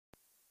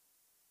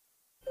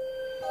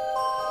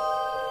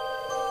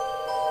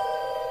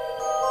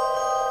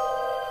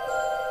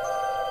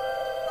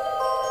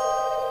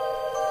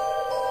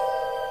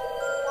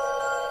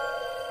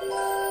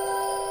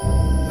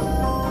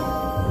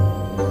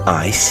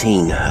I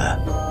Seen Her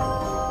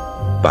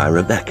by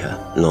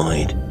Rebecca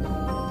Lloyd.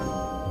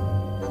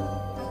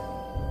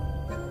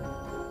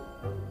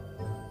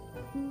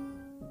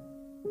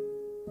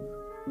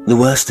 The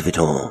worst of it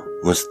all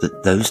was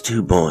that those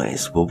two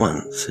boys were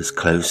once as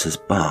close as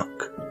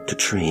bark to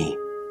tree.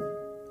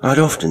 I'd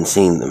often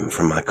seen them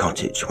from my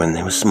cottage when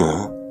they were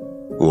small,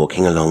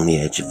 walking along the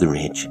edge of the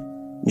ridge,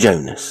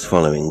 Jonas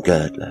following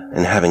Girdler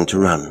and having to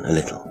run a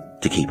little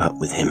to keep up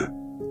with him.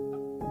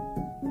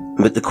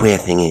 But the queer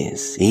thing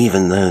is,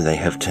 even though they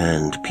have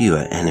turned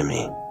pure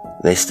enemy,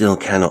 they still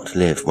cannot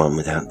live one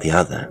without the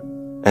other,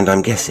 and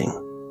I'm guessing,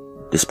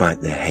 despite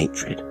their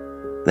hatred,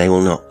 they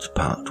will not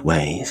part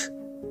ways,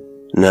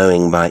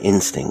 knowing by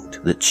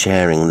instinct that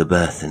sharing the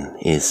burthen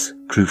is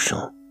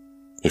crucial,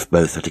 if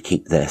both are to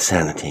keep their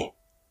sanity,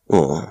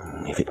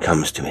 or, if it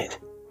comes to it,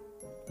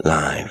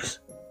 lives.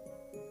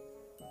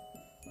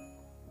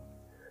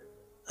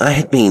 I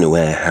had been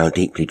aware how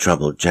deeply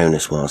troubled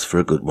Jonas was for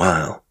a good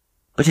while,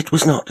 but it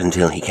was not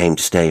until he came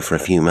to stay for a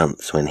few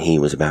months when he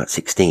was about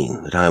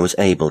 16 that I was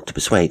able to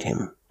persuade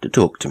him to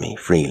talk to me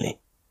freely.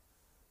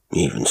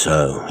 Even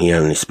so, he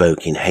only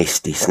spoke in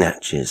hasty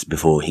snatches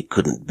before he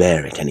couldn't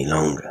bear it any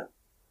longer,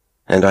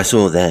 and I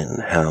saw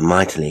then how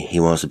mightily he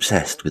was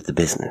obsessed with the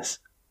business.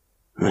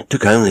 It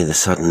took only the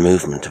sudden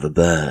movement of a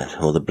bird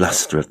or the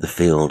bluster of the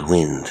field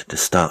wind to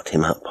start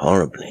him up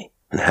horribly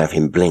and have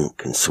him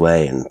blink and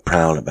sway and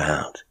prowl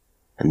about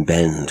and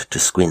bend to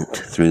squint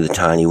through the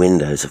tiny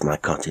windows of my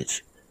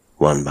cottage,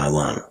 one by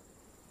one.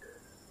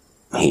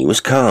 He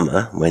was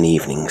calmer when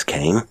evenings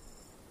came,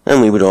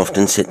 and we would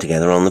often sit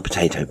together on the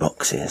potato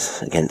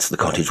boxes against the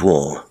cottage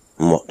wall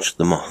and watch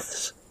the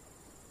moths.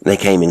 They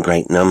came in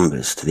great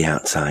numbers to the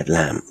outside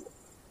lamp,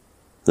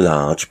 the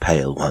large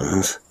pale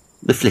ones,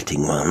 the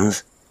flitting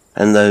ones,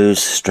 and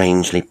those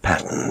strangely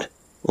patterned,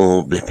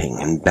 all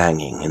blipping and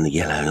banging in the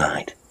yellow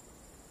light.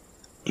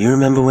 Do you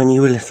remember when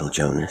you were little,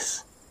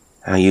 Jonas?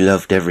 How you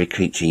loved every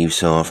creature you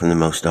saw, from the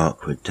most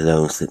awkward to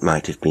those that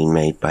might have been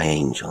made by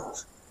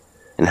angels,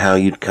 and how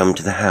you'd come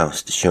to the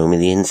house to show me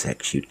the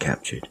insects you'd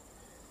captured,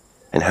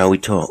 and how we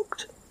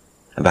talked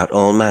about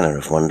all manner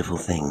of wonderful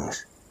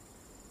things.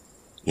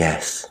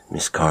 Yes,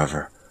 Miss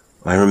Carver,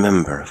 I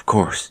remember, of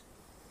course,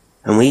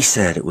 and we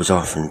said it was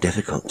often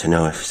difficult to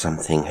know if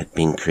something had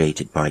been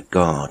created by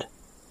God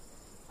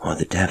or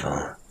the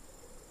devil,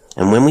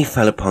 and when we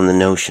fell upon the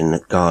notion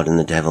that God and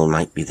the devil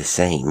might be the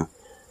same,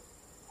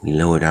 we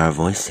lowered our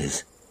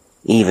voices,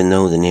 even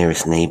though the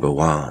nearest neighbour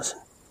was,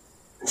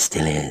 and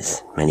still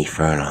is, many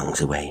furlongs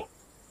away.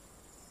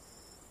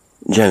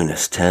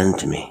 Jonas turned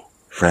to me,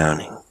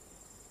 frowning.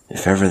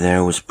 If ever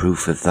there was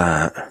proof of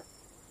that,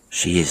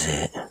 she is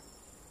it.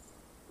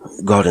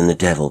 God and the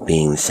devil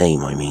being the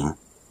same, I mean.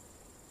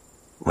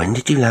 When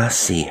did you last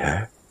see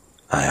her?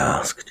 I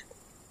asked.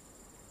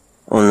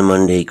 On the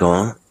Monday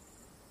gone,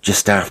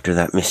 just after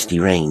that misty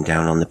rain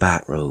down on the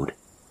back road.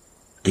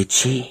 Did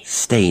she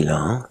stay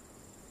long?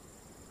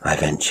 I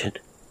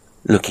ventured,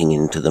 looking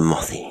into the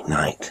mothy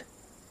night.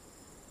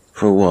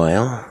 For a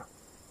while.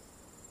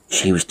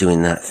 She was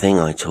doing that thing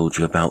I told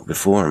you about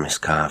before, Miss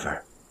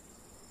Carver.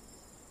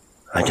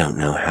 I don't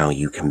know how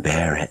you can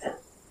bear it.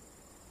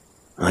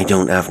 I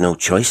don't have no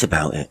choice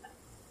about it.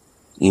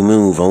 You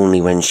move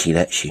only when she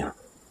lets you.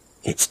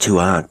 It's too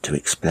hard to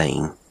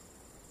explain.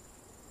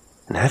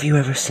 And have you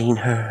ever seen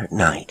her at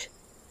night?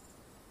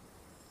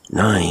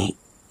 Night?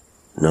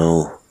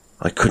 No.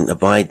 I couldn't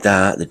abide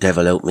that, the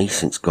devil help me,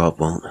 since God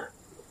won't.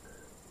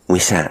 We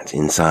sat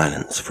in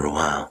silence for a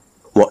while,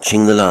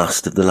 watching the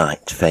last of the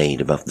light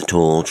fade above the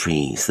tall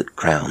trees that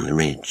crown the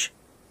ridge,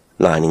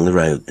 lining the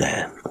road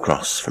there,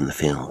 across from the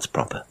fields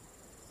proper.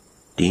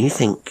 Do you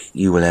think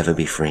you will ever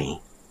be free?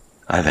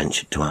 I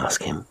ventured to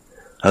ask him,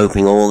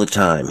 hoping all the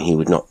time he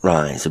would not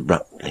rise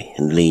abruptly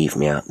and leave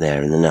me out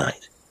there in the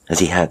night, as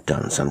he had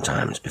done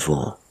sometimes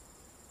before.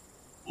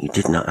 You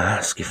did not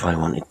ask if I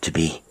wanted to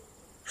be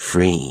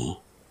free,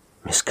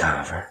 Miss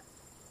Carver,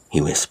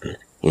 he whispered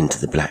into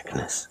the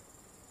blackness.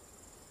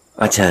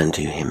 I turned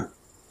to him.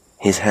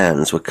 His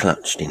hands were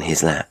clutched in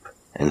his lap,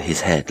 and his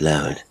head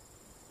lowered.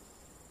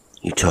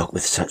 You talk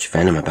with such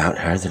venom about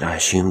her that I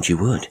assumed you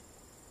would.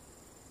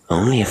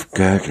 Only if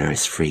Girdler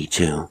is free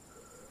too.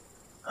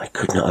 I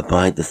could not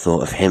abide the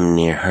thought of him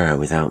near her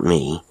without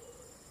me,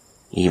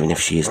 even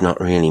if she is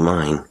not really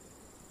mine.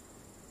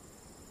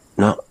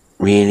 Not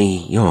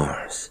really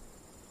yours.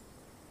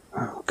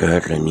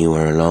 Girdler knew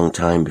her a long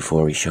time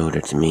before he showed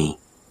her to me.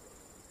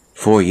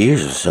 4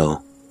 years or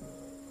so.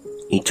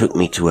 He took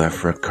me to her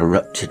for a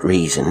corrupted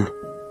reason,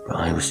 but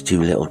I was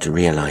too little to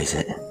realize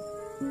it.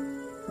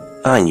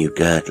 I knew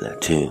Girdler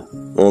too,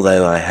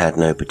 although I had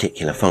no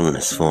particular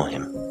fondness for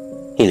him.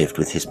 He lived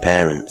with his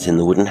parents in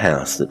the wooden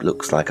house that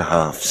looks like a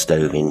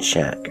half-stove-in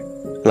shack,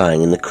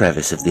 lying in the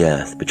crevice of the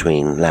earth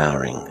between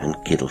Lowering and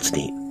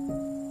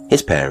Kiddlesteep.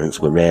 His parents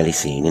were rarely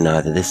seen in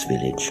either this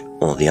village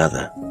or the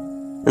other,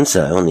 and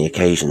so on the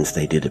occasions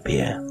they did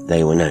appear,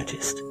 they were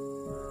noticed.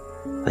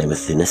 They were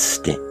thin as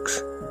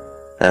sticks,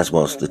 as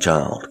was the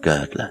child,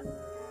 Girdler.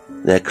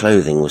 Their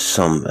clothing was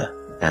sombre,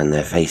 and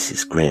their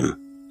faces grim.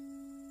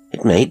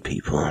 It made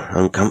people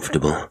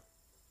uncomfortable.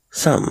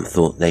 Some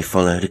thought they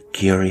followed a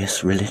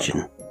curious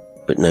religion,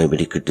 but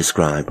nobody could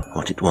describe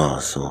what it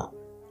was or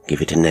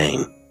give it a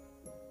name.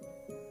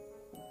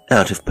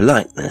 Out of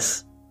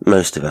politeness,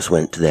 most of us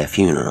went to their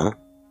funeral.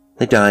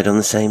 They died on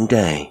the same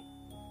day,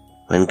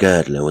 when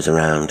Girdler was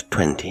around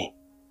 20.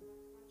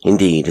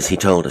 Indeed, as he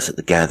told us at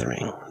the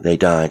gathering, they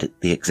died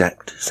at the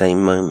exact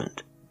same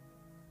moment.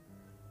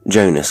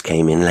 Jonas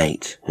came in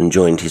late and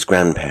joined his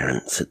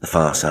grandparents at the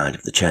far side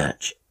of the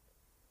church.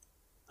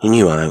 He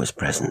knew I was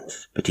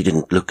present, but he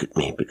didn't look at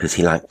me because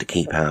he liked to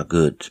keep our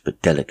good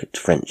but delicate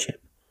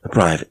friendship a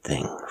private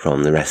thing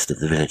from the rest of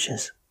the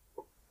villagers.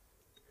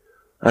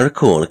 I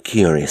recall a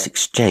curious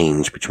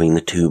exchange between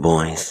the two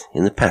boys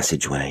in the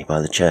passageway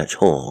by the church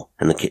hall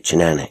and the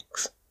kitchen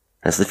annex,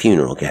 as the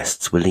funeral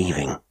guests were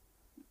leaving.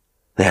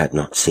 They had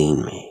not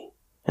seen me,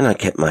 and I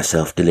kept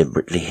myself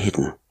deliberately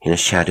hidden in a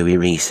shadowy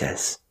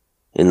recess,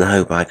 in the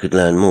hope I could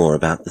learn more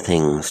about the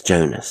things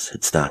Jonas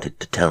had started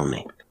to tell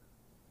me.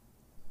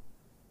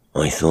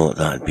 "I thought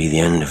that'd be the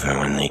end of her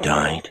when they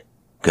died,"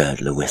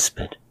 Girdler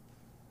whispered,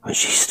 "but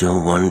she's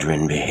still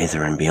wandering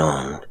hither and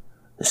beyond,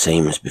 the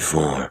same as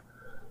before,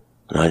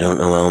 and I don't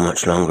know how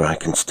much longer I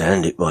can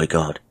stand it, by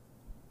God."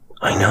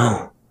 "I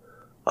know.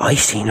 I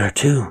seen her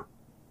too."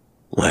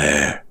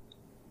 "Where?"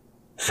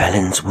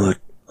 "Felon's Wood,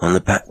 on the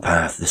back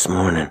path this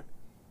morning."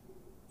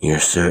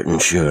 "You're certain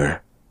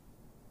sure?"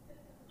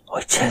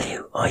 "I tell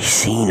you, I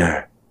seen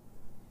her."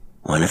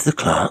 "One of the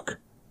clock?"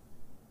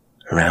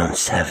 "Around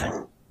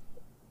 7.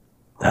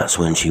 That's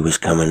when she was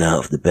coming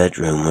out of the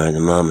bedroom where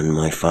the mum and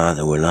my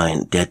father were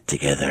lying dead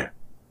together."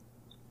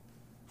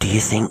 "Do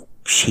you think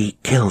she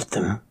killed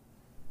them?"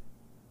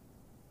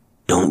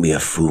 "Don't be a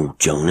fool,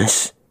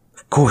 Jonas.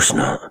 Of course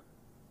not.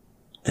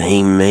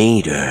 They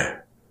made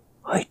her.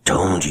 I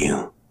told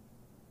you."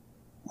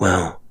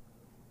 "Well,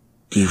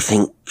 do you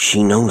think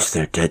she knows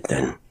they're dead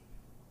then?"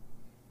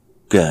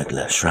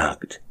 Girdler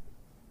shrugged.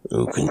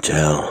 "Who can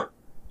tell?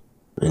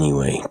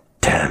 Anyway,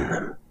 damn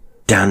them.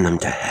 Damn them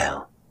to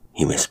hell,"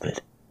 he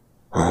whispered.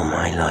 "All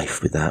my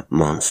life with that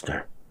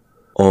monster.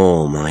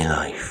 All my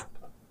life.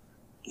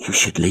 You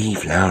should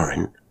leave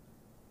Lauren.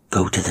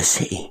 Go to the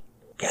city.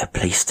 Get a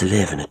place to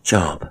live and a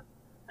job,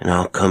 and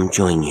I'll come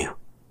join you."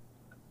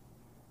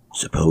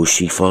 "Suppose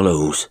she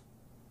follows?"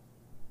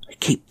 "I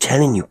keep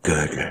telling you,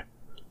 Girdler.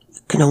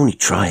 You can only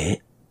try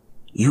it.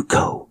 You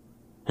go,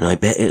 and I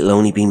bet it'll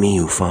only be me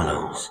who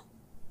follows."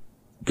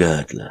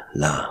 Girdler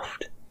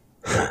laughed.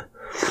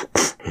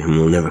 "And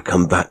we'll never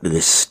come back to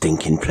this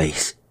stinking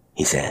place,"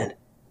 he said.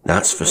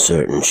 "That's for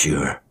certain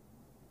sure."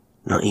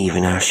 "Not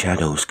even our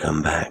shadows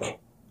come back,"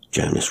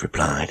 Jonas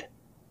replied.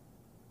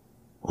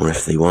 "Or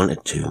if they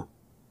wanted to,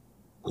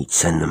 we'd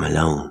send them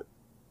alone."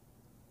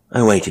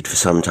 I waited for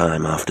some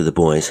time after the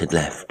boys had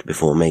left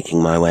before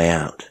making my way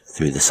out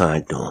through the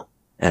side door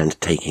and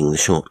taking the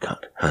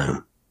shortcut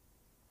home.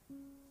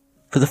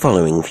 For the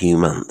following few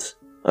months,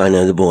 I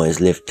know the boys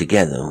lived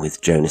together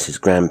with Jonas's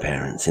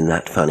grandparents in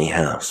that funny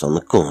house on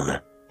the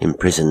corner,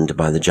 imprisoned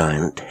by the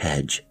giant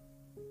hedge.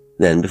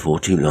 Then, before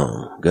too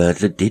long,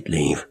 Girdler did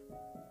leave.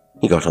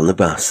 He got on the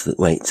bus that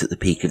waits at the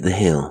peak of the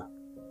hill,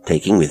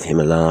 taking with him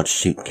a large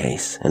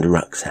suitcase and a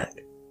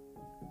rucksack.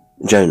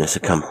 Jonas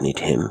accompanied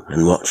him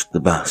and watched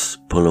the bus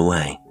pull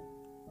away.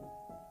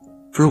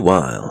 For a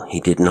while he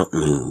did not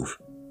move,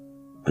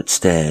 but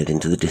stared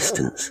into the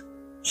distance,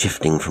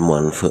 shifting from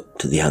one foot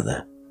to the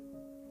other,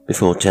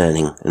 before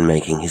turning and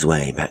making his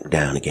way back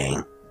down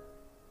again.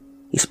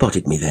 He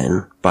spotted me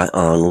then by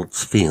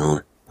Arnold's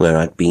field, where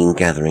I'd been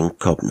gathering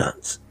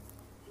cobnuts.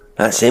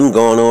 "That's him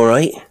gone all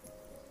right,"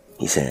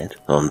 he said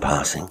on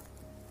passing.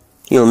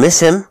 "You'll miss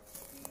him,"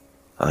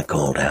 I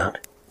called out.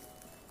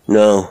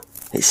 "No,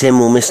 it's him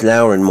will miss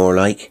Lauren more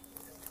like.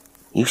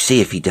 You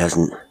see if he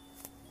doesn't."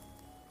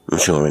 And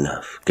sure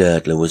enough,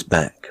 Girdler was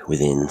back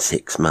within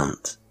 6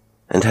 months,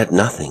 and had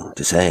nothing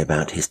to say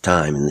about his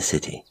time in the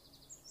city.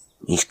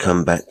 "He's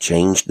come back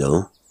changed,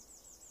 though,"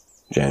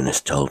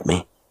 Jonas told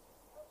me.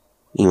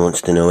 "He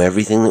wants to know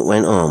everything that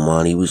went on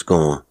while he was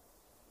gone."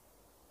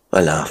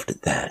 I laughed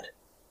at that.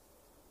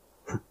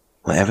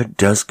 Whatever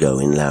does go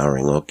in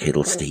Lowering or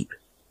Kiddlesteep.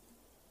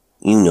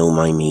 You know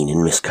my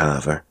meaning, Miss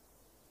Carver.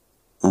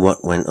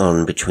 What went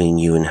on between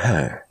you and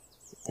her?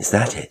 Is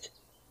that it?"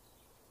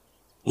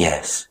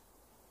 "Yes."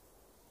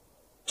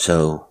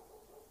 "So,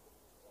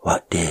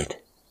 what did?"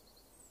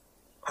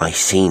 "I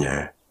seen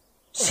her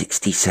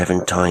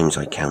 67 times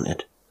I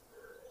counted,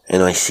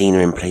 and I seen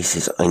her in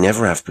places I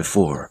never have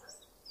before,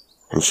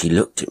 and she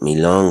looked at me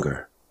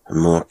longer and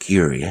more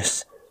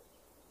curious.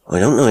 I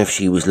don't know if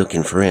she was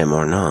looking for him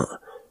or not.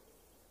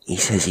 He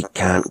says he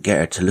can't get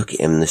her to look at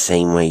him the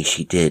same way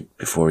she did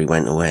before he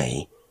went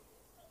away,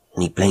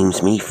 and he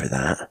blames me for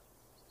that.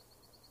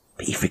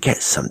 But he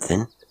forgets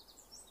something."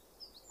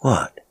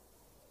 "What?"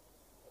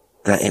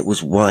 "That it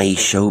was why he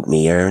showed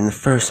me her in the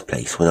first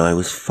place when I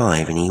was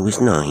 5 and he was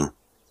 9.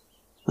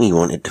 He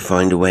wanted to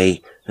find a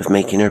way of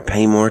making her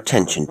pay more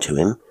attention to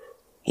him.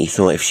 He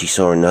thought if she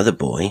saw another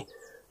boy,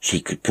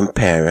 she could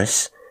compare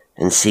us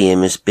and see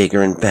him as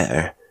bigger and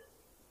better.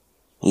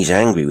 He's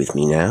angry with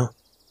me now."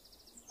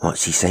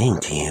 "What's he saying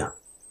to you?"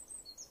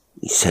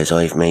 "He says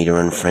I've made her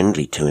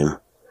unfriendly to him.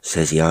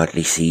 Says he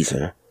hardly sees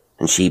her,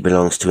 and she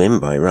belongs to him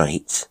by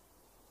rights.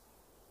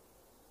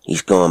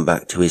 He's gone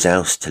back to his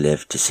house to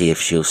live to see if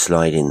she'll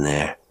slide in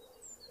there.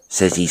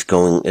 Says he's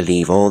going to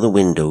leave all the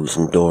windows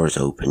and doors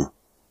open.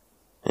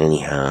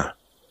 Anyhow,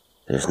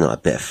 there's not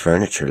a bit of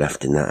furniture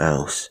left in that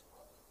house.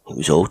 It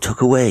was all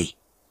took away."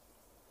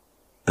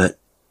 "But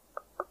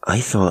I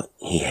thought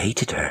he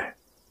hated her."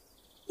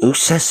 "Who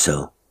says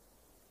so?"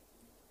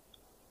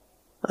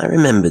 I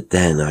remembered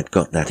then I'd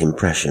got that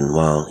impression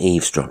while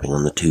eavesdropping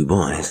on the two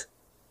boys.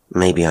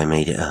 "Maybe I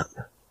made it up,"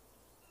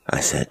 I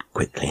said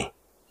quickly.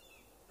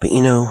 "But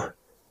you know,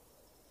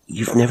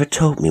 you've never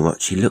told me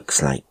what she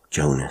looks like,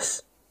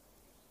 Jonas."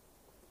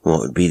 "What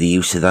would be the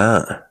use of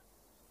that?"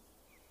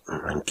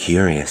 "I'm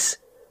curious.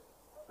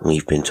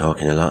 We've been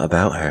talking a lot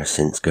about her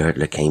since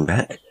Girdler came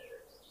back.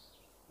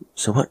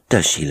 So what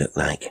does she look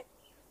like?"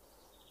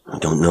 "I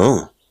don't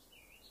know."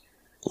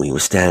 We were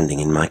standing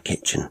in my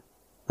kitchen,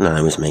 and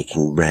I was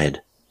making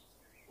bread.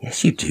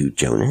 "Yes, you do,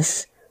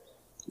 Jonas.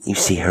 You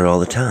see her all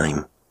the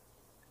time.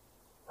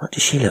 What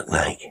does she look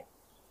like?"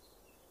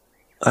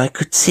 I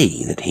could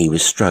see that he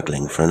was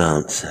struggling for an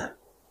answer.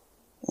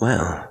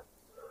 "Well,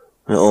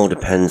 it all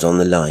depends on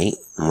the light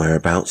and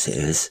whereabouts it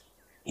is,"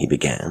 he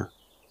began.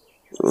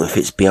 "If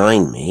it's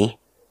behind me,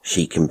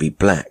 she can be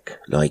black,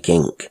 like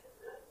ink.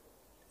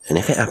 And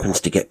if it happens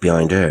to get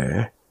behind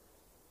her,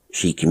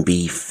 she can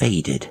be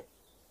faded."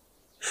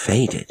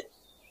 "Faded?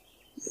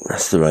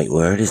 That's the right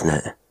word, isn't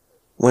it?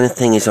 When a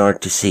thing is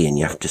hard to see and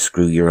you have to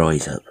screw your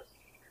eyes up."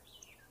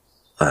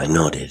 I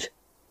nodded.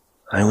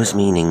 I was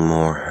meaning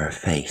more her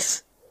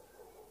face.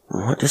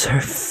 "What does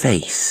her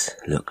face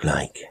look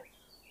like?"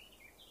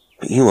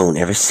 "But you won't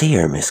ever see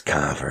her, Miss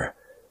Carver.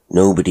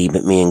 Nobody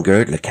but me and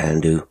Girdler can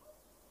do."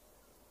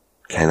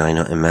 "Can I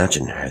not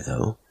imagine her,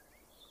 though?"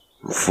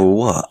 "For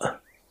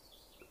what?"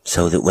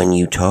 "So that when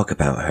you talk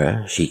about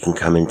her, she can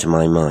come into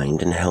my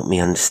mind and help me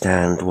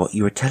understand what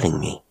you are telling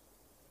me."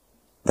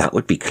 "That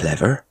would be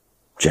clever,"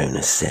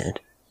 Jonas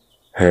said.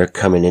 "Her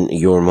coming into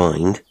your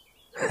mind."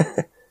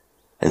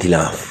 And he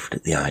laughed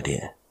at the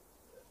idea.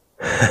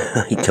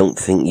 "I don't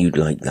think you'd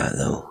like that,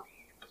 though."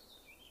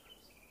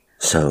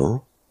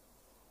 "So,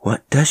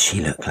 what does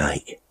she look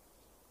like?"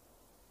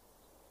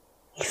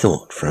 He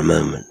thought for a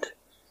moment,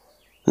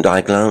 and I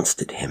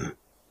glanced at him.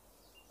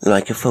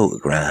 "Like a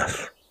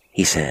photograph,"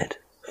 he said,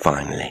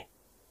 finally.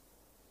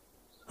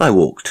 I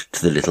walked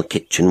to the little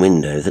kitchen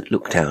window that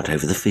looked out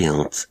over the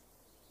fields.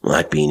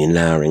 I'd been in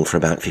Lowring for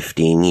about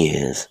 15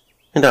 years,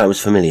 and I was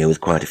familiar with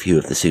quite a few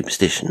of the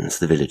superstitions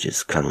the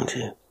villagers clung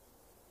to.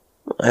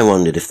 I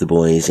wondered if the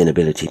boy's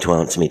inability to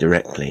answer me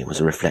directly was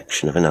a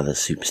reflection of another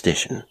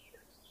superstition.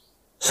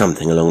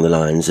 Something along the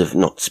lines of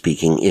not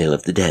speaking ill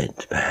of the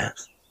dead,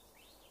 perhaps.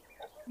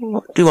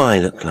 "What do I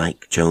look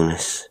like,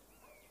 Jonas?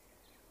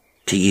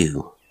 To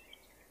you?"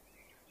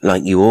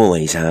 "Like you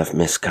always have,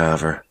 Miss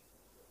Carver.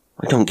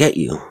 I don't get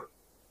you.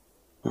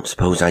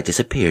 Suppose I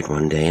disappeared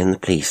one day and the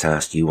police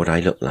asked you what I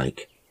looked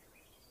like.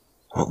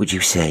 What would you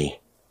say?"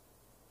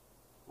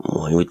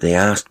 "Why would they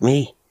ask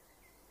me?"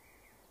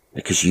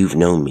 "Because you've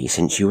known me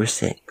since you were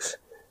 6,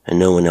 and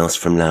no one else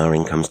from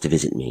Lowring comes to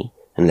visit me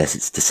unless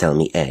it's to sell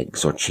me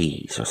eggs or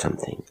cheese or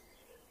something.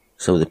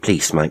 So the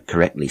police might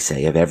correctly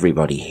say of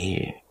everybody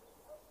here,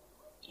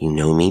 'You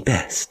know me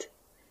best.'"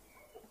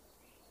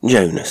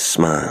 Jonas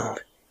smiled.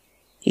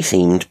 He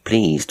seemed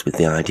pleased with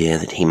the idea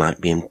that he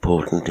might be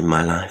important in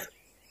my life.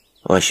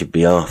 "I should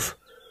be off.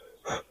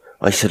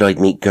 I said I'd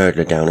meet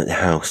Girdler down at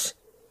the house.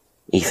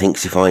 He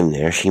thinks if I'm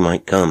there, she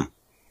might come."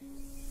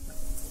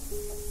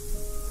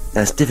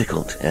 As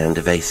difficult and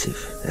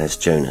evasive as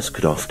Jonas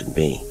could often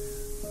be,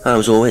 I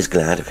was always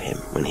glad of him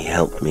when he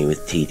helped me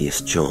with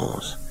tedious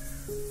chores.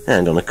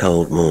 And on a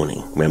cold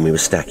morning, when we were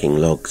stacking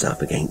logs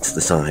up against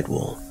the side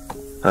wall,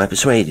 I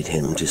persuaded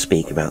him to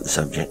speak about the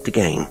subject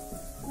again.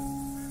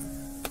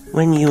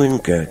 "When you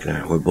and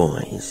Girdler were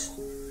boys,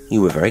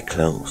 you were very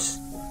close,"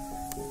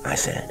 I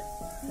said.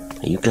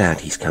 "Are you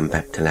glad he's come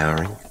back to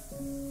Lowring?"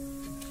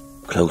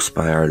 "Close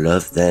by our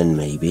love then,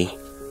 maybe,"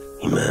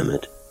 he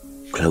murmured.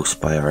 "Close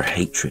by our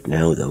hatred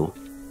now, though."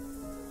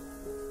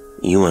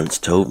 "You once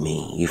told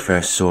me you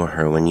first saw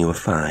her when you were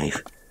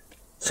 5,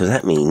 so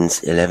that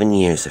means 11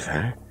 years of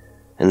her,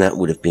 and that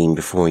would have been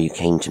before you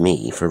came to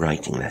me for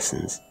writing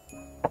lessons."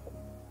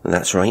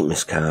 "That's right,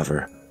 Miss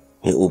Carver.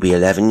 It will be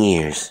 11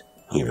 years,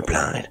 he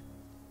replied.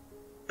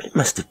 "But it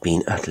must have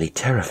been utterly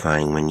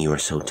terrifying when you were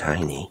so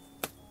tiny."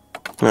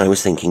 I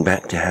was thinking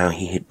back to how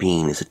he had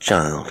been as a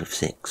child of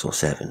 6 or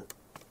 7,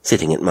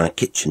 sitting at my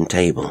kitchen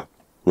table,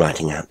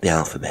 writing out the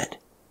alphabet.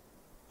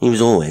 He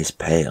was always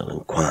pale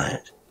and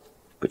quiet,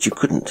 but you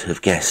couldn't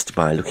have guessed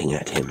by looking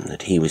at him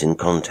that he was in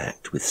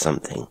contact with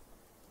something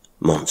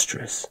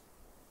monstrous.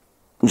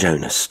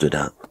 Jonas stood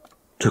up,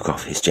 took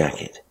off his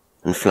jacket,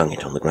 and flung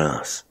it on the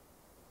grass.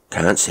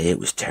 "Can't say it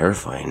was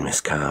terrifying,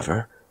 Miss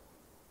Carver.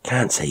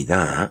 Can't say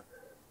that.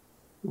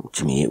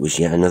 To me it was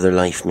yet another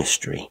life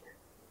mystery.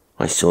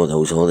 I saw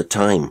those all the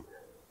time.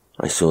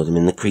 I saw them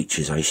in the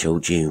creatures I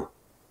showed you."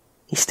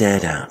 He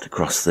stared out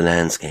across the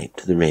landscape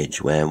to the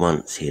ridge where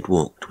once he had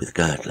walked with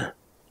Girdler.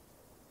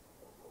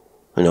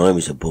 "When I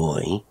was a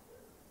boy,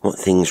 what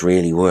things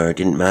really were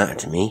didn't matter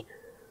to me.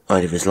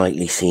 I'd have as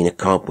likely seen a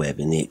cobweb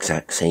in the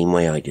exact same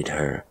way I did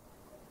her."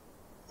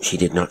 "She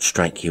did not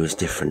strike you as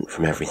different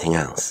from everything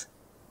else?"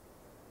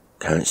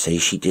 "Can't say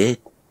she did.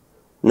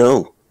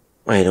 No,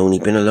 I had only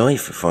been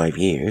alive for 5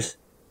 years.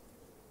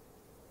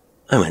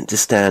 I went to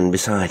stand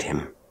beside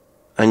him.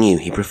 I knew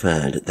he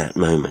preferred at that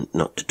moment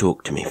not to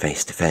talk to me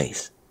face to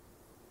face,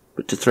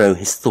 but to throw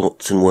his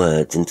thoughts and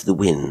words into the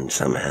wind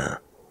somehow,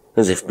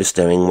 as if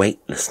bestowing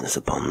weightlessness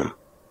upon them.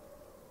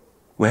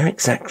 "Where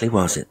exactly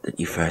was it that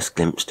you first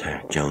glimpsed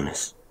her,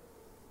 Jonas?"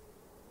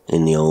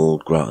 "In the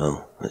old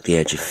grotto at the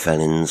edge of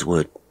Fellin's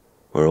Wood,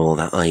 where all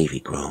that ivy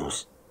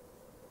grows.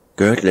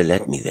 Girdler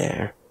led me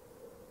there,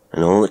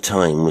 and all the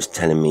time was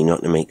telling me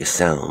not to make a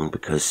sound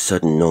because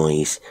sudden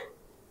noise.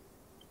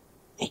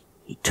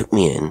 He took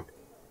me in,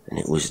 and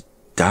it was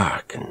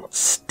dark and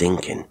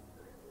stinking.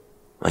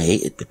 I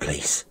hated the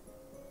place.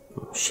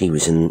 She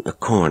was in a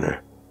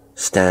corner,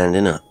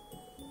 standing up,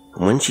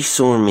 and when she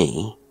saw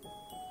me,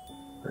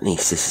 at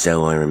least this is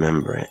how I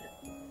remember it,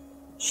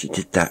 she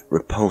did that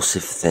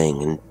repulsive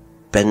thing and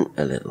bent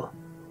a little,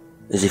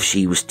 as if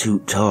she was too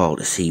tall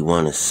to see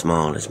one as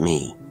small as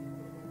me,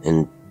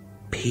 and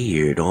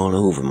peered all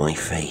over my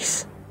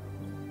face.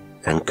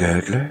 And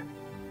Girdler?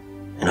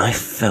 And I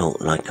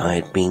felt like I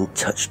had been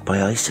touched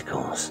by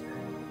icicles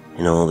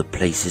in all the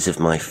places of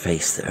my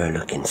face that her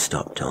looking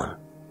stopped on.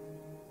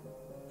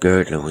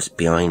 Girdler was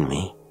behind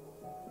me.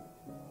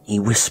 He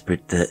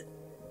whispered that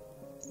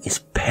his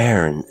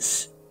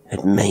parents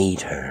had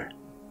made her."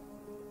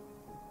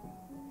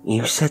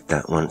 "You said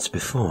that once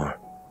before.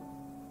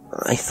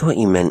 I thought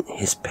you meant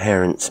his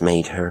parents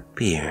made her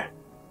appear."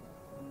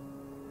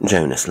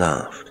 Jonas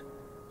laughed.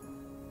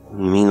 "You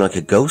mean like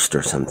a ghost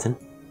or something?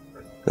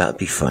 That'd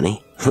be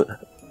funny."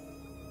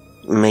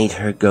 "Made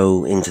her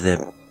go into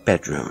their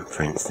bedroom,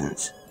 for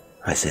instance,"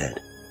 I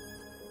said.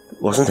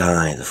 Wasn't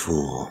I the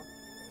fool?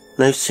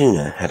 No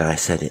sooner had I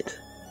said it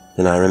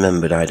than I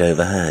remembered I'd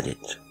overheard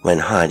it when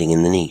hiding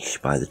in the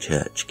niche by the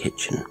church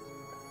kitchen.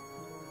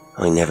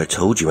 "I never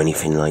told you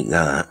anything like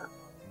that,"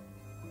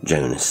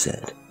 Jonas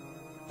said,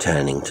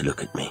 turning to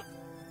look at me.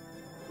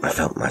 I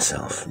felt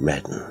myself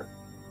redden.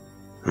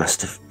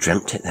 Must have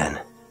dreamt it then.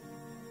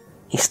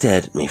 He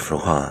stared at me for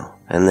a while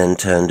and then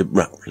turned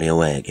abruptly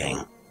away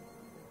again.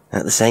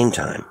 At the same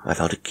time, I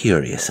felt a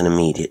curious and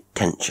immediate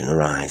tension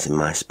arise in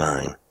my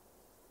spine.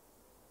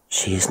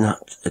 "She is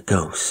not a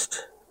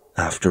ghost,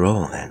 after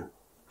all, then,"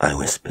 I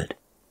whispered.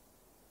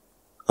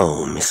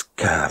 "Oh, Miss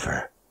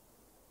Carver,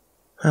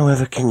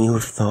 however can you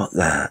have thought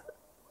that?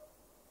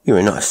 You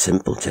are not a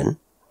simpleton.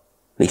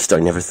 At least I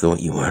never thought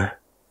you were.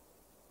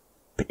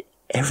 But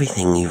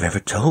everything you've ever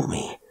told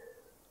me,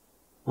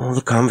 all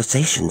the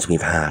conversations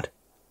we've had."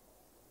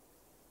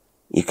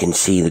 "You can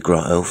see the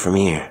grotto from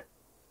here.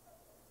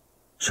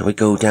 Shall we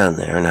go down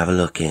there and have a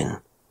look in?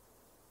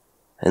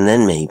 And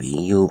then maybe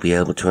you'll be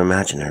able to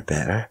imagine her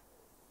better.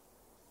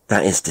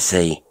 That is to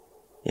say,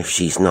 if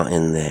she's not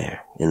in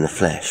there, in the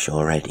flesh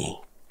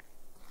already."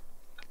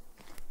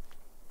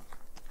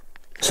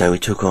 So we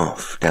took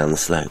off down the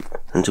slope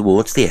and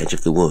towards the edge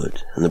of the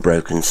wood and the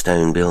broken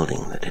stone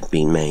building that had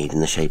been made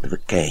in the shape of a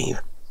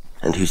cave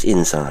and whose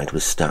inside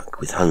was stuck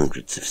with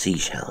hundreds of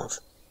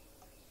seashells.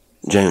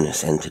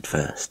 Jonas entered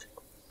first,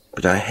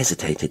 but I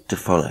hesitated to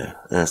follow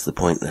as the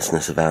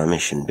pointlessness of our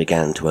mission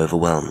began to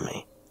overwhelm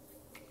me.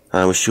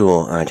 I was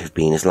sure I'd have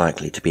been as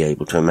likely to be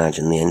able to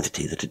imagine the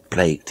entity that had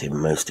plagued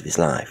him most of his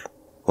life,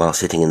 while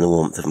sitting in the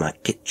warmth of my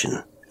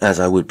kitchen, as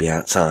I would be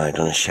outside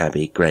on a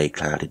shabby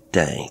grey-clouded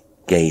day,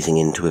 gazing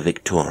into a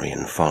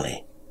Victorian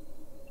folly.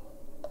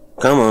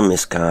 "Come on,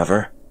 Miss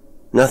Carver.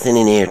 Nothing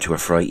in here to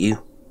affright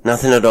you.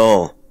 Nothing at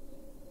all,"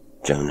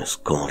 Jonas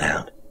called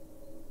out.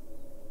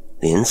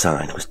 The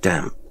inside was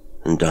damp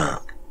and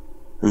dark,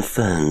 and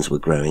ferns were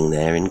growing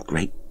there in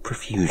great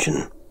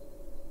profusion.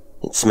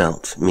 It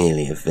smelt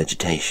merely of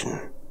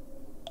vegetation.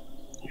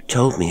 "You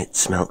told me it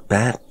smelt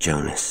bad,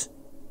 Jonas,"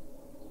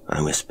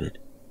 I whispered.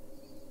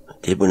 "I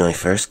did when I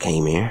first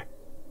came here.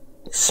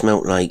 It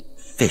smelt like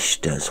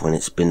fish does when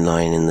it's been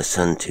lying in the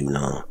sun too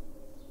long."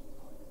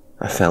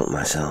 I felt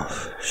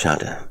myself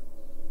shudder.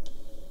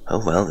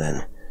 "Oh well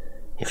then,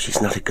 if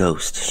she's not a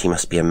ghost, she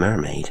must be a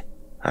mermaid,"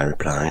 I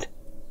replied.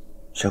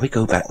 "Shall we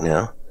go back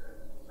now?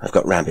 I've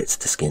got rabbits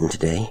to skin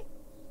today."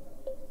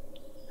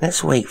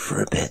 "Let's wait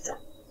for a bit.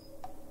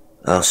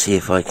 I'll see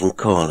if I can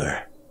call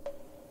her."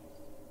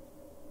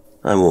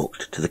 I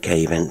walked to the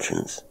cave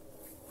entrance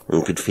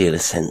and could feel a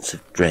sense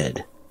of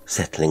dread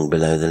settling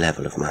below the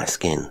level of my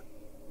skin.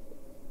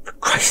 "For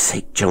Christ's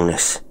sake,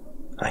 Jonas,"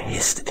 I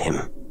hissed at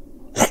him.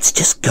 "Let's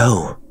just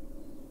go."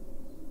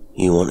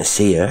 "You want to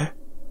see her?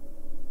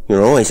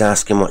 You're always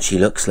asking what she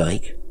looks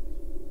like."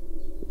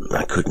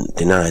 I couldn't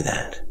deny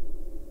that.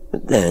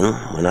 But then,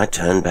 when I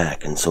turned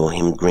back and saw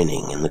him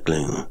grinning in the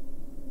gloom,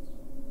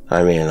 I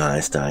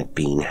realized I'd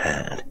been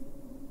had,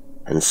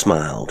 and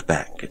smiled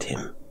back at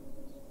him.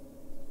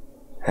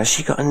 Has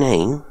she got a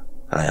name?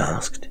 I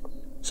asked,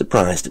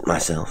 surprised at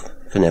myself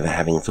for never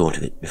having thought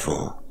of it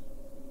before.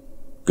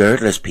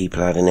 Girdler's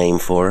people had a name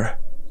for her,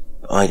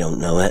 but I don't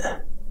know it,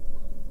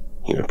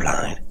 he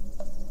replied.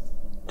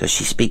 Does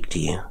she speak to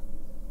you?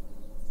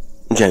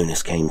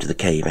 Jonas came to the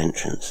cave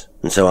entrance,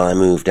 and so I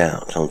moved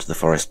out onto the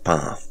forest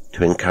path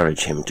to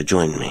encourage him to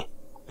join me,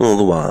 all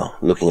the while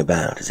looking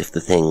about as if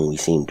the thing we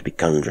seemed to be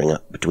conjuring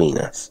up between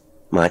us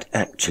might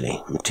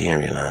actually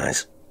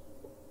materialize.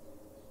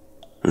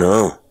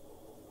 No,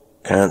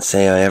 can't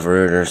say I ever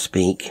heard her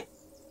speak,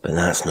 but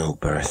that's no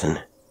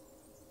birthing.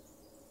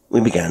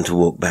 We began to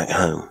walk back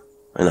home,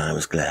 and I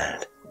was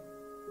glad.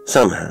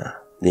 Somehow,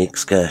 the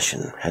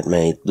excursion had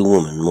made the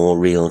woman more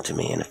real to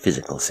me in a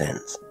physical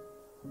sense,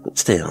 but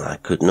still I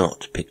could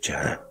not picture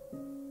her.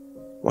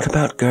 What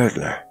about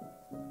Girdler?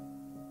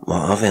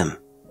 What of him?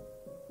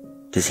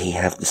 Does he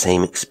have the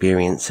same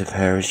experience of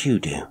her as you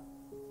do?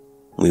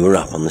 We were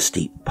up on the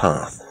steep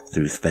path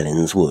through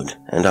Fellin's Wood,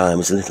 and I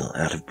was a little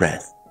out of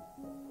breath.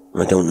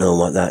 I don't know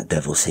what that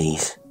devil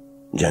sees,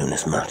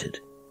 Jonas muttered.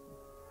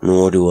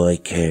 Nor do I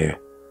care.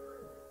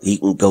 He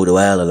can go to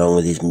hell along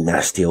with his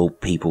nasty old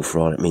people for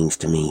all it means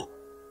to me.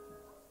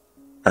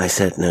 I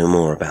said no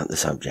more about the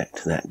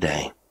subject that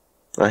day.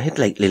 I had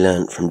lately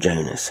learnt from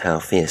Jonas how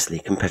fiercely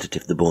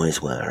competitive the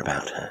boys were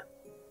about her.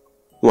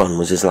 One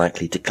was as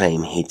likely to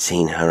claim he'd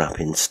seen her up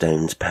in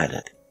Stone's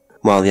paddock,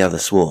 while the other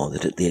swore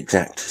that at the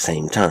exact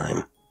same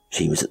time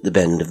she was at the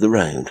bend of the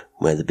road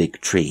where the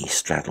big tree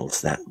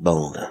straddles that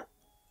boulder.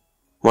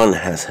 One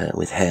has her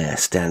with hair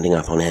standing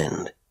up on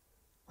end,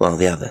 while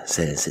the other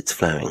says it's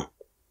flowing.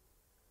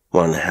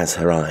 One has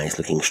her eyes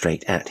looking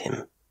straight at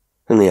him,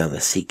 and the other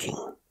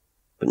seeking,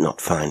 but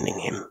not finding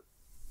him.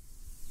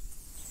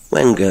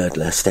 When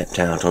Girdler stepped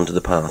out onto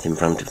the path in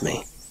front of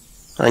me,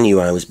 I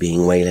knew I was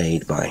being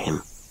waylaid by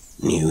him,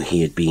 knew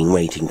he had been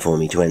waiting for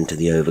me to enter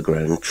the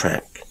overgrown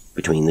track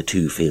between the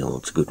two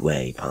fields a good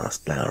way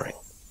past Lowering.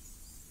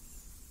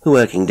 The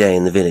working day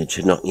in the village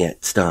had not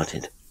yet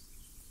started.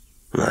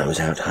 I was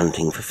out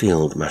hunting for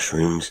field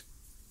mushrooms,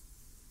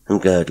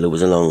 and Girdler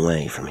was a long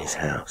way from his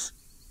house.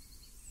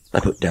 I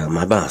put down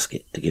my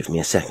basket to give me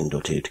a second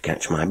or two to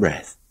catch my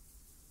breath.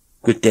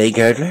 Good day,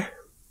 Girdler,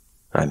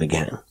 I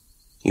began.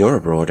 You're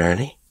abroad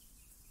early.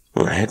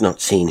 I had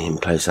not seen him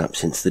close up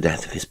since the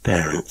death of his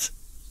parents,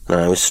 and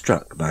I was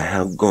struck by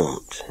how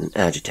gaunt and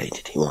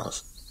agitated he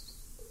was.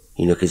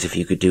 You look as if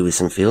you could do with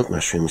some field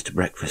mushrooms to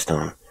breakfast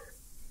on.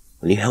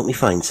 Will you help me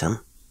find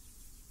some?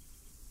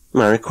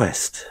 My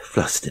request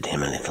flustered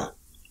him a little.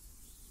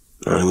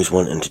 I was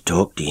wanting to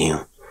talk to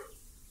you.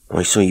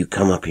 I saw you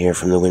come up here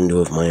from the window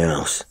of my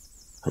house,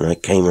 and I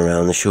came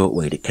around the short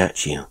way to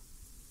catch you.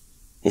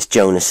 Is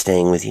Jonas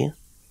staying with you?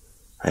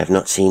 I have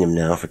not seen him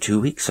now for 2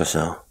 weeks or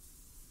so.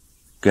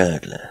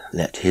 Girdler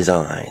let his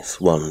eyes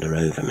wander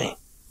over me,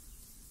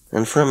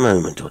 and for a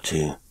moment or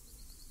two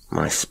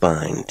my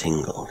spine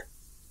tingled.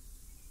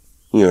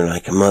 You're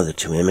like a mother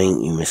to him,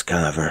 ain't you, Miss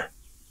Carver?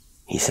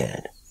 He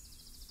said.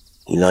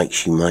 He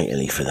likes you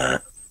mightily for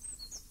that.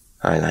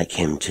 I like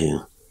him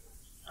too.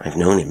 I've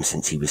known him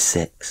since he was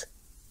 6.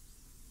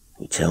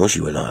 He tells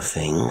you a lot of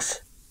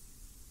things,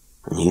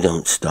 and you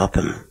don't stop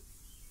him.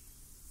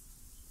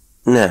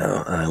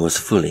 Now I was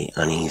fully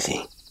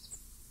uneasy.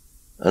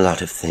 A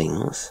lot of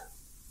things,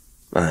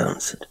 I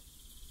answered.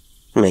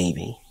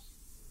 Maybe.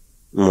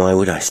 Why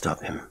would I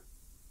stop him?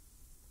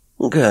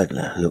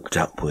 Girdler looked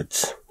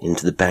upwards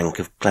into the bank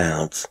of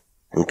clouds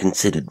and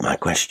considered my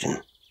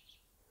question.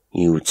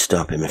 You would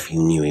stop him if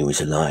you knew he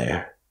was a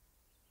liar,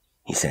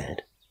 he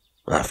said,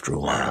 after a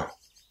while.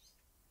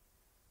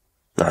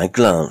 I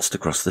glanced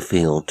across the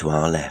field to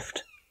our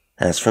left,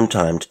 as from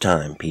time to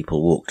time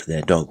people walked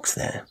their dogs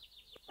there,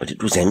 but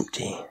it was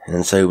empty,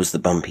 and so was the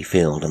bumpy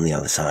field on the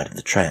other side of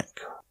the track,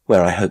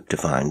 where I hoped to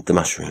find the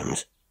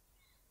mushrooms.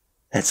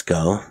 Let's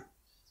go,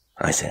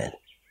 I said.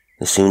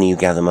 The sooner you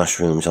gather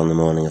mushrooms on the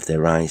morning of their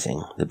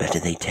rising, the better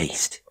they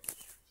taste.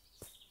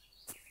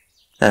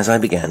 As I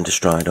began to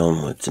stride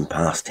onwards and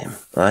past him,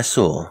 I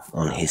saw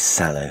on his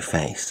sallow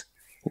face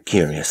a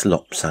curious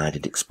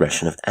lopsided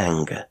expression of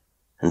anger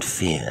and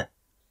fear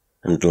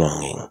and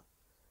longing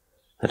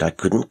that I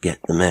couldn't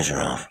get the measure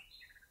of.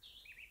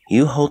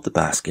 You hold the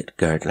basket,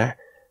 Girdler,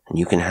 and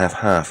you can have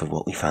half of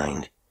what we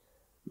find.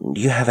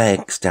 Do you have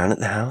eggs down at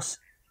the house?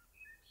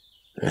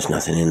 There's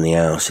nothing in the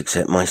house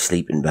except my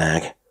sleeping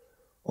bag.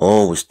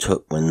 All was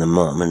took when the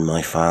mum and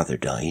my father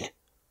died.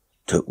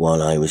 Took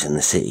while I was in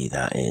the city,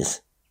 that is.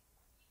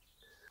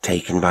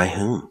 Taken by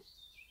whom?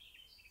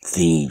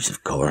 Thieves,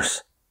 of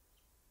course.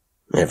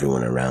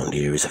 Everyone around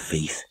here is a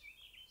thief.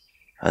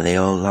 Are they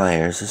all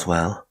liars as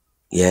well?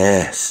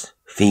 Yes,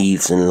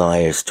 thieves and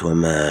liars to a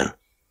man.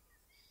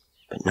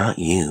 But not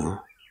you.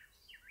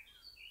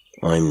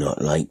 I'm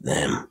not like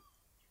them.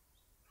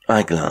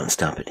 I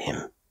glanced up at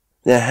him.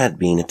 There had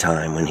been a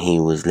time when he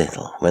was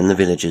little, when the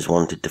villagers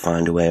wanted to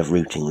find a way of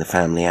rooting the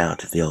family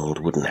out of the old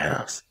wooden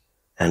house,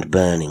 and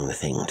burning the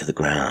thing to the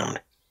ground.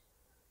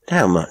 But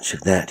how much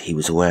of that he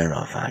was aware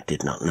of I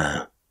did not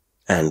know,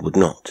 and would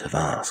not have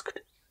asked.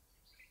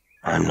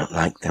 I'm not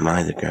like them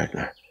either,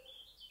 Girdler.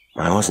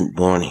 I wasn't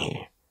born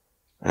here,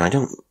 and I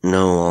don't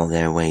know all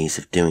their ways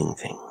of doing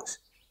things,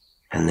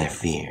 and their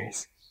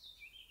fears.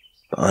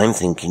 But I'm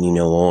thinking you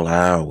know all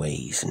our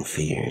ways and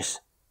fears.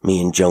 Me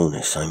and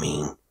Jonas, I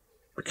mean,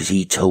 because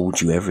he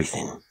told you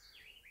everything,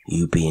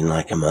 you being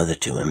like a mother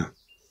to him.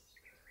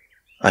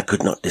 I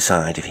could not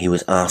decide if he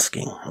was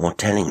asking or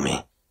telling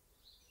me.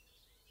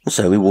 And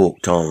so we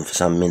walked on for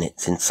some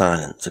minutes in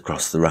silence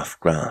across the rough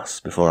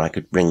grass before I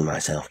could bring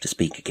myself to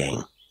speak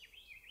again.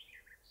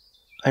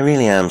 I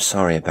really am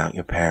sorry about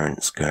your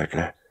parents,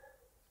 Girdler.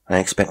 I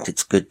expect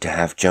it's good to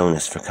have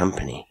Jonas for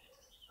company.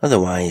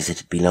 Otherwise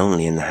it'd be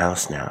lonely in the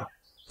house now.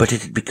 But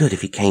it'd be good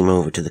if he came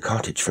over to the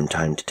cottage from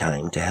time to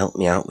time to help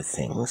me out with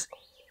things.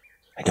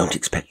 I don't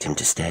expect him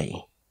to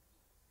stay.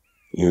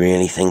 You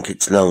really think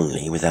it's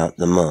lonely without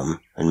the mum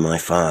and my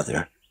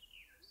father?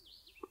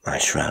 I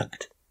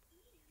shrugged.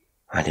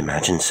 I'd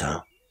imagine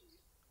so.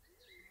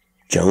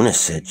 Jonas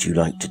said you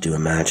liked to do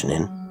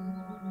imagining,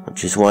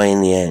 which is why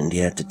in the end he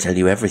had to tell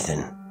you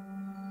everything.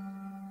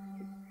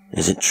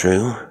 Is it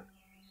true?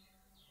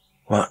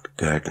 What,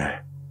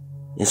 Girdler?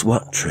 Is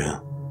what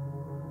true?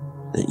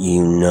 That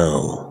you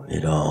know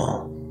it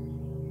all.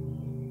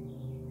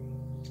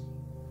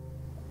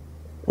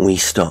 We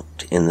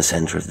stopped in the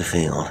centre of the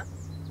field,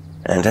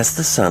 and as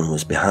the sun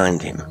was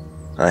behind him,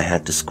 I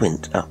had to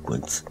squint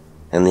upwards,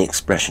 and the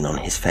expression on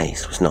his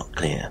face was not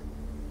clear.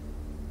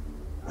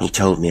 He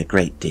told me a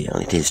great deal,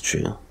 it is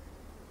true,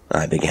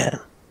 I began,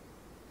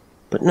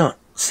 but not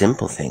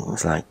simple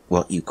things like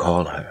what you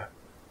call her,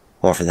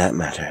 or for that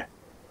matter,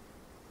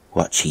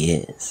 what she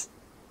is.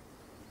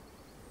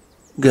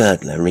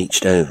 Girdler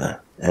reached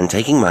over, and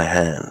taking my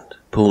hand,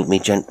 pulled me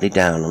gently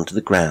down onto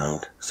the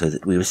ground so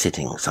that we were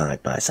sitting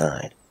side by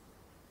side.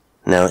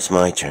 Now it's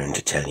my turn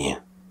to tell you,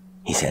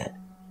 he said.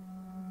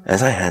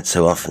 As I had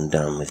so often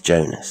done with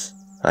Jonas,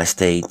 I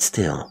stayed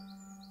still,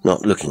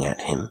 not looking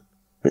at him,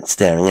 but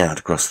staring out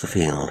across the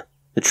field,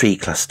 the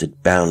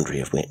tree-clustered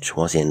boundary of which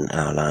was in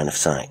our line of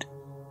sight.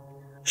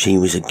 She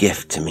was a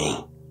gift to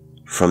me,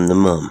 from the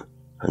mum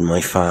and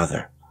my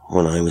father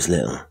when I was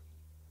little.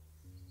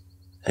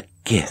 A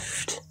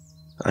gift,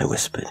 I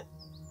whispered.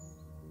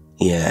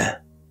 Yeah,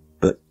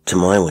 but to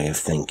my way of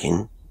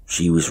thinking,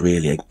 she was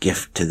really a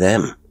gift to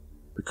them,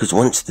 because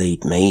once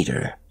they'd made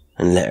her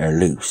and let her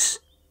loose,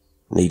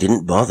 they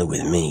didn't bother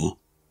with me.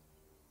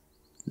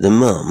 The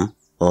mum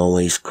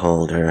always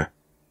called her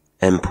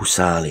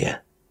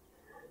Empusalia.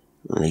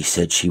 They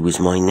said she was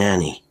my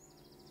nanny.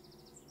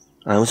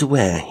 I was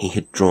aware he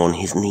had drawn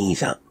his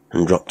knees up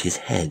and dropped his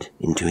head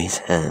into his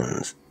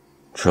hands.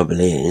 Trouble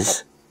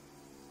is,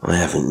 I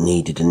haven't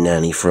needed a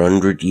nanny for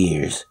 100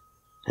 years,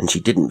 and she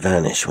didn't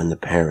vanish when the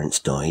parents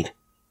died,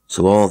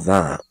 so all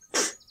that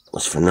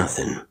was for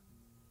nothing.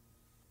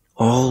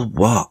 All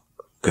what,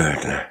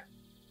 Girdler?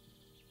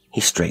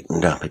 He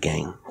straightened up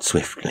again,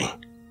 swiftly.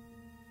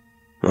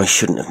 I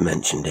shouldn't have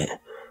mentioned it.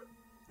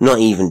 Not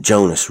even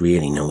Jonas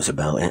really knows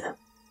about it.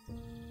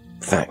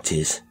 Fact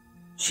is,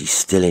 she's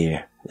still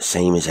here, the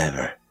same as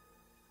ever.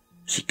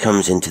 She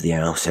comes into the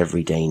house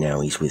every day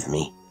now he's with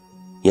me,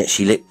 yet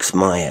she licks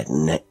my head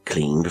and neck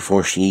clean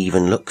before she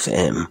even looks at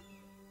him.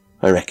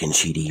 I reckon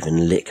she'd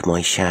even lick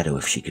my shadow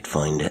if she could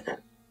find it.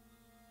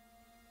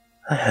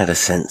 I had a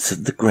sense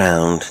of the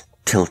ground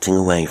tilting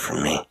away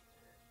from me,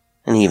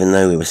 and even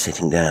though we were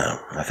sitting down,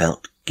 I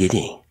felt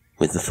giddy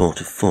with the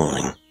thought of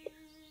falling.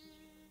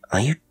 Are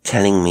you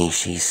telling me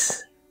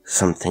she's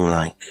something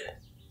like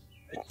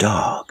a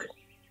dog?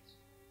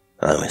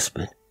 I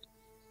whispered.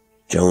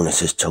 Jonas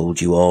has told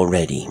you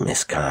already,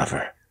 Miss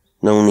Carver.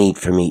 No need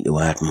for me to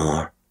add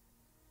more.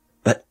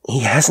 But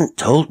he hasn't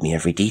told me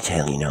every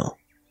detail, you know.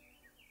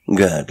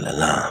 Girdler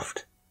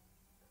laughed.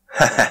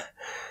 Ha ha,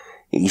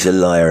 he's a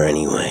liar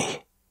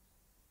anyway,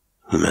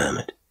 he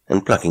murmured,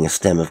 and plucking a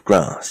stem of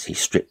grass, he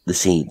stripped the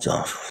seeds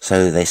off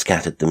so they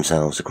scattered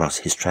themselves across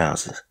his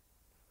trousers.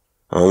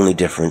 Only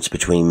difference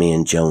between me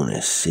and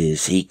Jonas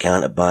is he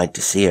can't abide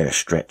to see her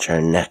stretch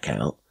her neck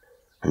out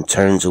and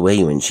turns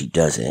away when she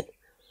does it,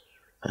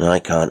 and I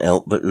can't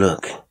help but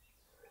look.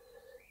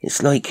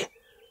 It's like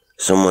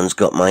someone's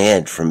got my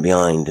head from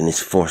behind and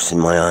is forcing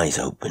my eyes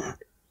open.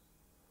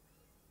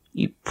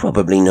 You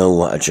probably know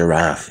what a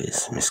giraffe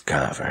is, Miss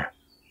Carver.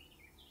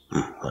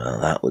 Well,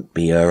 that would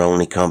be her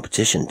only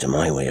competition to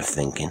my way of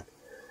thinking.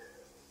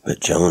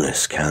 But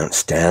Jonas can't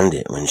stand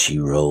it when she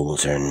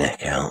rolls her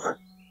neck out.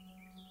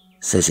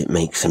 Says it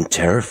makes him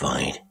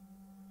terrified,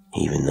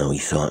 even though he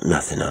thought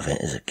nothing of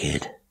it as a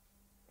kid.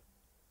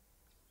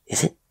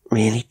 Is it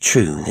really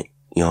true that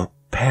your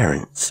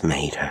parents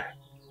made her?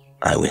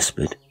 I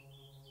whispered.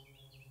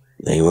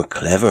 They were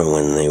clever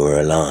when they were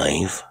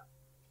alive.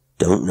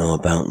 Don't know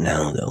about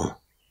now, though.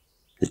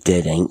 The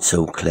dead ain't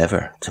so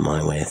clever, to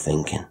my way of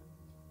thinking.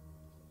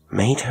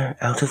 Made her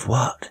out of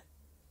what?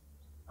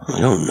 I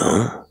don't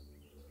know.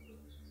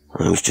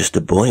 I was just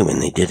a boy when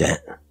they did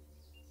it.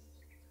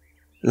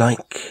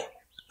 Like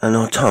an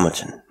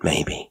automaton,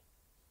 maybe.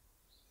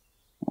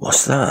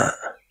 What's that?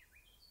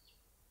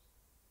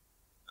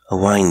 A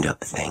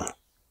wind-up thing.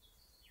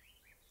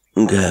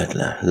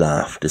 Girdler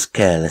laughed as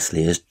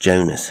carelessly as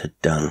Jonas had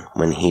done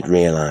when he'd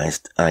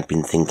realized I'd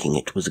been thinking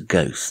it was a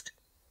ghost,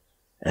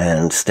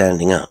 and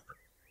standing up,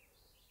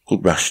 he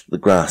brushed the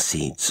grass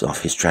seeds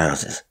off his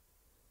trousers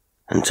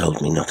and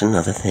told me not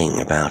another thing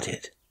about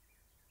it.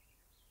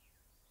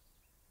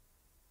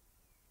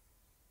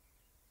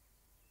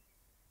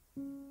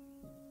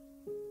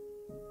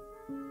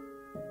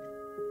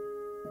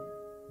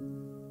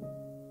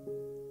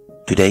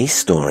 Today's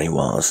story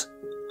was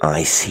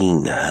I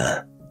Seen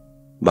Her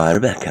by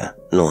Rebecca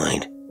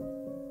Lloyd.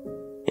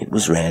 It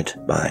was read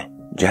by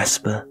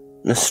Jasper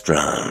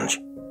Lestrange.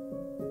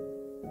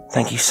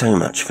 Thank you so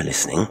much for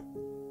listening.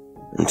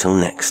 Until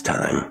next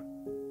time,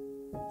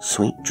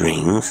 sweet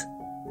dreams.